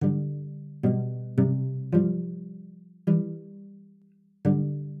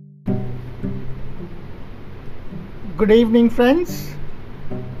Good evening, friends.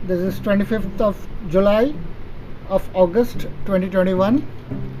 This is 25th of July of August 2021,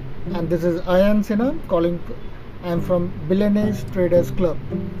 and this is Ayan Sinha calling. I am from Billionaires Traders Club.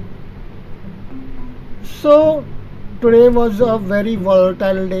 So, today was a very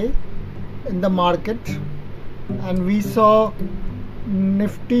volatile day in the market, and we saw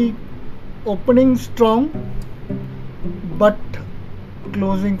Nifty opening strong but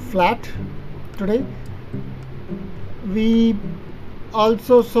closing flat today. We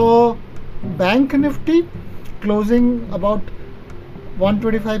also saw Bank Nifty closing about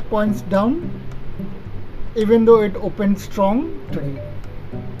 125 points down, even though it opened strong today.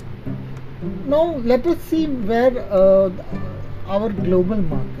 Now let us see where our global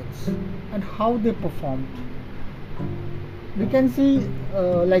markets and how they performed. We can see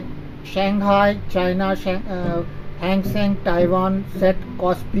like Shanghai, China, Hang Seng, Taiwan, SET,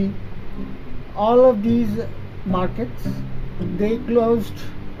 Kospi, all of these markets, they closed,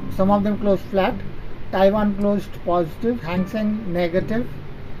 some of them closed flat. Taiwan closed positive, Hang Seng negative,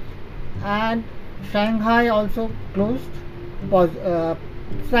 and Shanghai also closed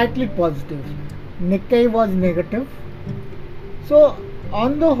slightly positive. Nikkei was negative. So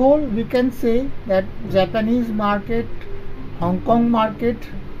on the whole, we can say that Japanese market, Hong Kong market,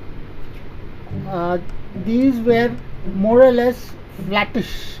 these were more or less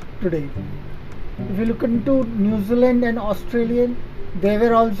flattish today. If you look into New Zealand and Australian, they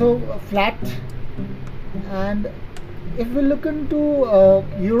were also flat. And if we look into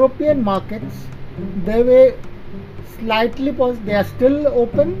European markets, they were slightly positive. They are still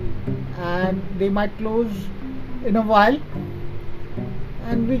open and they might close in a while.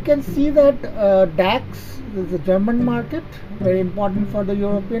 And we can see that DAX, the German market, very important for the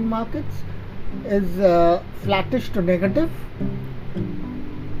European markets, is flattish to negative.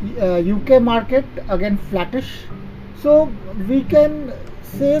 UK market again flattish. So we can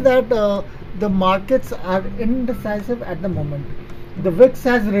say that the markets are indecisive at the moment. The VIX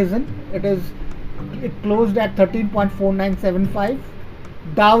has risen. It closed at 13.4975.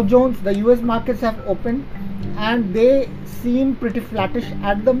 Dow Jones, the US markets have opened and they seem pretty flattish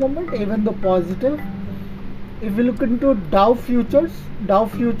at the moment, even though positive. If we look into Dow futures on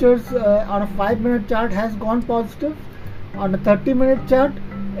a 5-minute chart has gone positive. On a 30-minute chart,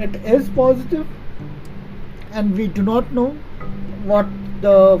 it is positive, and we do not know what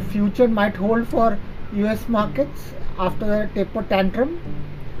the future might hold for US markets after the taper tantrum.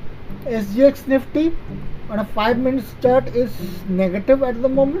 SGX Nifty on a 5-minute chart is negative at the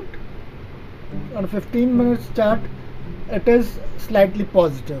moment. On a 15-minute chart, it is slightly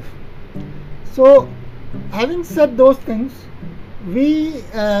positive. So, having said those things, we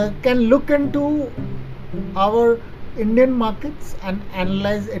can look into our Indian markets and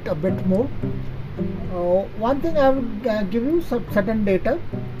analyze it a bit more. One thing I would give you some certain data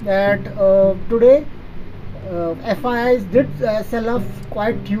that today FIIs did sell off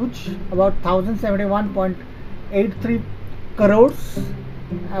quite huge, about 1071.83 crores,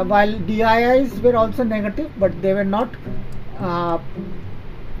 while DIIs were also negative, but they were not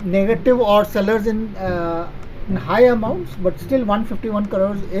negative or sellers in high amounts, but still 151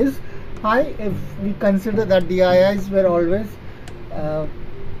 crores is high if we consider that DIIs were always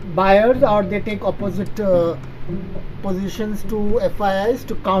buyers, or they take opposite positions to FIIs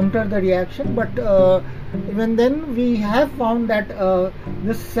to counter the reaction. But even then, we have found that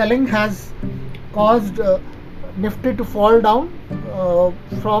this selling has caused Nifty to fall down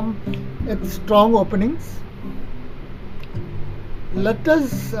from its strong openings. Let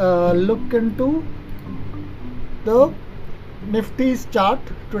us look into the Nifty's chart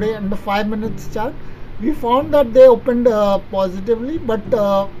today and the 5-minute chart. We found that they opened positively, but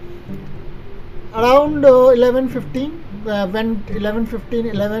around 11:15, when 11:15,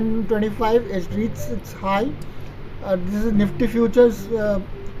 11:25 it reached its high. This is Nifty futures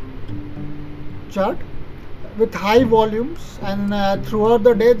chart with high volumes, and throughout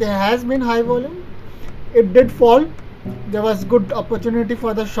the day there has been high volume. It did fall. There was good opportunity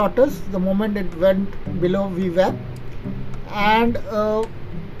for the shorters the moment it went below VWAP, and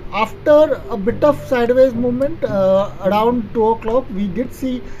after a bit of sideways movement around 2 o'clock, we did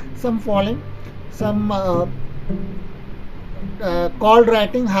see some falling, some call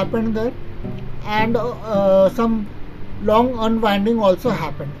writing happened there, and some long unwinding also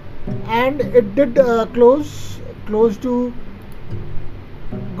happened, and it did close to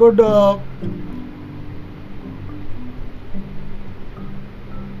good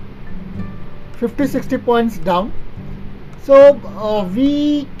 50-60 points down. So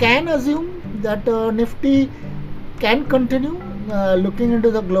we can assume that Nifty can continue looking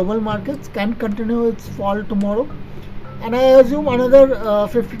into the global markets, can continue its fall tomorrow. and I assume another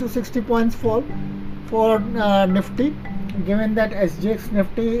 50 to 60 points fall for Nifty, given that SGX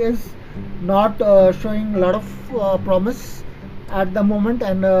Nifty is not showing a lot of promise at the moment,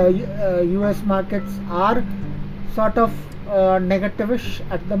 and US markets are sort of negativish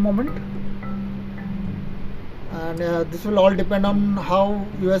at the moment, and this will all depend on how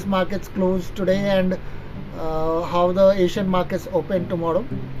US markets close today and how the Asian markets open tomorrow.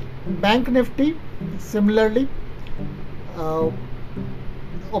 Bank Nifty similarly uh,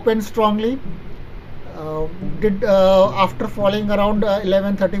 opened strongly, did after falling around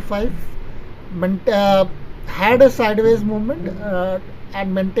 1135, had a sideways movement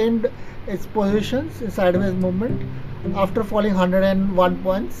and maintained its positions in sideways movement after falling 101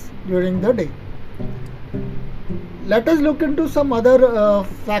 points during the day. Let us look into some other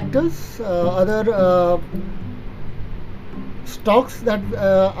factors, other stocks that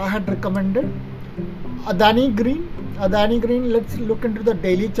I had recommended. Adani Green. Adani Green, let's look into the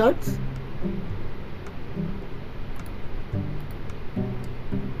daily charts.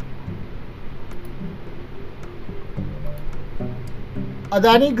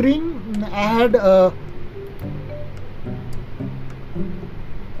 Adani Green, I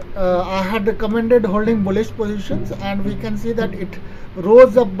had recommended holding bullish positions, and we can see that it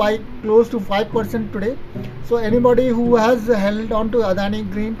rose up by close to 5% today. So anybody who has held on to Adani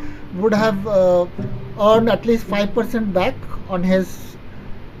Green would have earned at least 5% back on his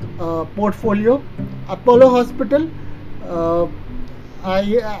portfolio. Apollo Hospital, uh,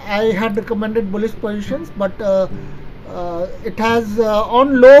 I had recommended bullish positions, but it has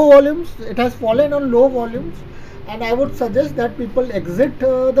on low volumes. It has fallen on low volumes, and I would suggest that people exit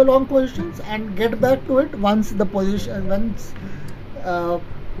the long positions and get back to it once the position uh,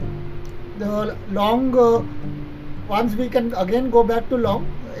 the long once we can again go back to long.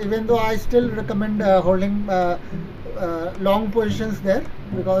 Even though I still recommend holding long positions there,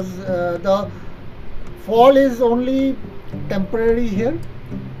 because the fall is only temporary here.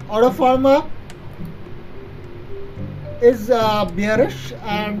 Auto Pharma is bearish,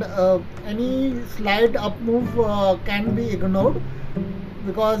 and any slight up move can be ignored,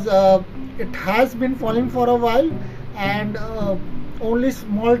 because it has been falling for a while, and only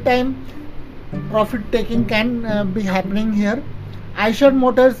small time profit taking can be happening here. Eicher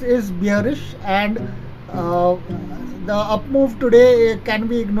Motors is bearish, and uh, the up move today can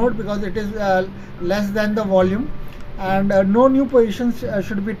be ignored because it is less than the volume, and no new positions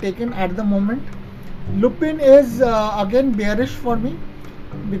should be taken at the moment. Lupin is again bearish for me,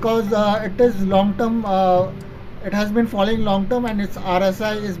 because it is long term. It has been falling long term, and its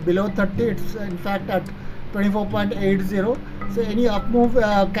RSI is below 30. It's in fact at 24.80. So any up move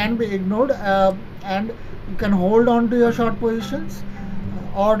can be ignored, and you can hold on to your short positions,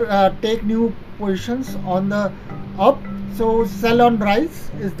 or take new positions on the up. So sell on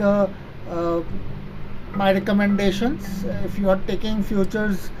rise is the my recommendations. If you are taking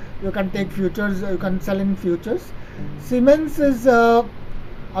futures, you can take futures, you can sell in futures. Siemens is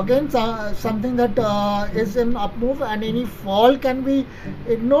again something that is in up move, and any fall can be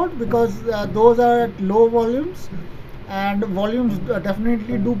ignored, because those are at low volumes, and volumes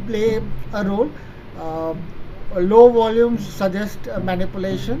definitely do play a role. uh, Low volumes suggest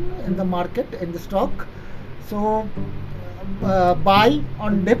manipulation in the market, in the stock. So buy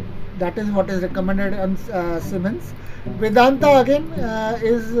on dip, that is what is recommended on Siemens. Vedanta again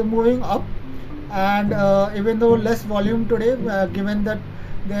is moving up, and even though less volume today, given that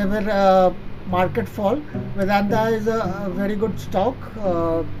there were market fall, Vedanta is a very good stock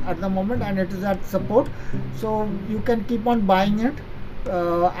at the moment, and it is at support. So you can keep on buying it,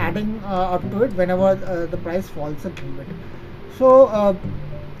 adding up to it whenever the price falls a little bit. So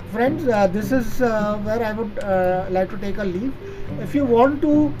friends, this is where I would like to take a leave. If you want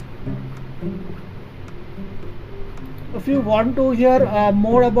to hear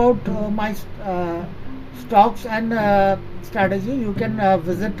more about my stocks and strategy, you can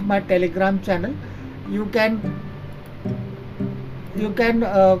visit my Telegram channel. You can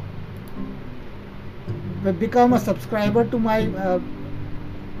become a subscriber to my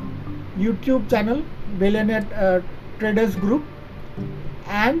YouTube channel, Billionaire Traders Group,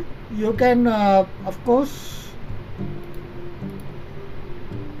 and you can of course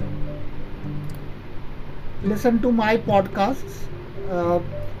listen to my podcasts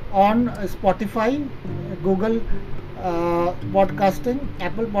on Spotify, Google Podcasting,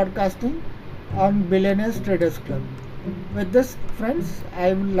 Apple Podcasting, on Billionaires Traders Club. With this, friends,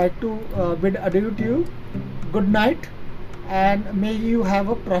 I would like to bid adieu to you. Good night, and may you have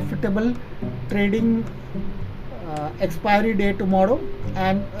a profitable trading expiry day tomorrow,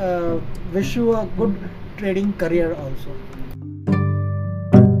 and wish you a good trading career also.